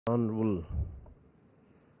Honorable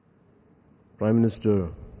Prime Minister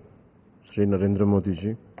Sri Narendra Modi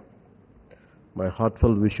ji, my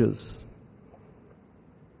heartfelt wishes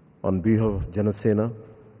on behalf of Janasena,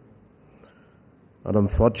 and I'm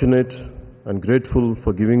fortunate and grateful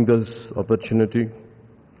for giving this opportunity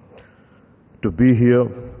to be here.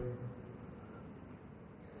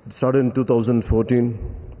 It started in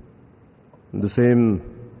 2014 in the same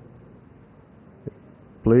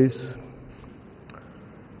place.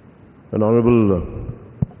 And Honorable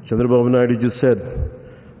Chandrababu just said,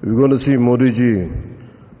 we're going to see Modi ji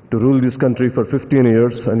to rule this country for 15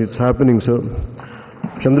 years, and it's happening, sir.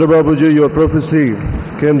 Chandrababu ji, your prophecy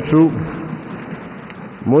came true.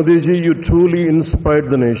 Modi ji, you truly inspired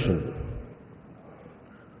the nation.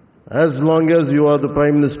 As long as you are the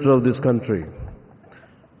Prime Minister of this country,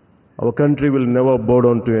 our country will never bow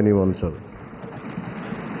down to anyone, sir.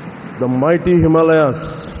 The mighty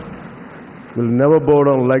Himalayas will never bow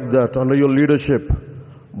down like that. Under your leadership,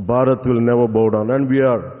 Bharat will never bow down. And we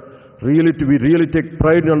really take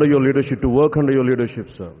pride under your leadership, to work under your leadership,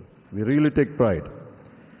 sir. We really take pride.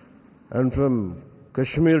 And from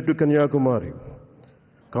Kashmir to Kanyakumari,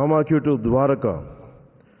 Kamakya to Dwaraka,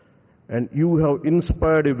 and you have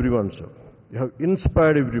inspired everyone, sir. You have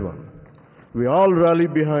inspired everyone. We all rally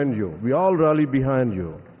behind you. We all rally behind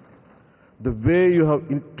you. The way you have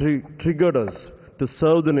triggered us to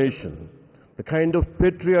serve the nation, the kind of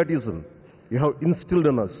patriotism you have instilled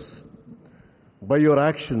in us by your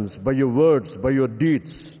actions, by your words, by your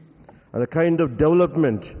deeds, and the kind of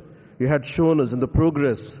development you had shown us in the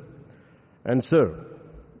progress. And sir,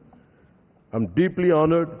 I'm deeply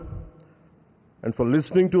honored, and for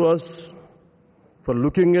listening to us, for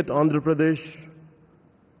looking at Andhra Pradesh.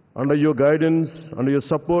 Under your guidance, under your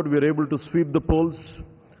support, we are able to sweep the polls.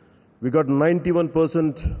 We got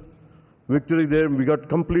 91% victory there. We got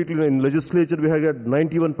completely, in legislature, we had got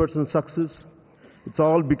 91% success. It's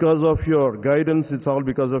all because of your guidance. It's all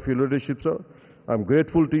because of your leadership, sir. I'm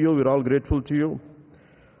grateful to you. We're all grateful to you.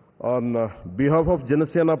 On behalf of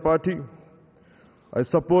Janasena Party, I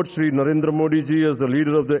support Sri Narendra Modi ji as the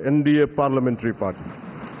leader of the NDA parliamentary party.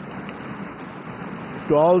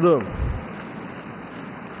 To all the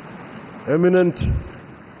eminent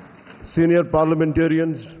senior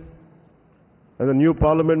parliamentarians and the new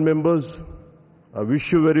parliament members, I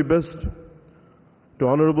wish you very best. To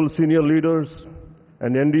honorable senior leaders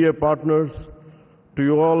and NDA partners, to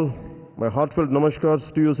you all, my heartfelt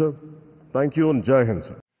namaskars to you, sir. Thank you and Jai Hind,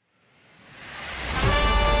 sir.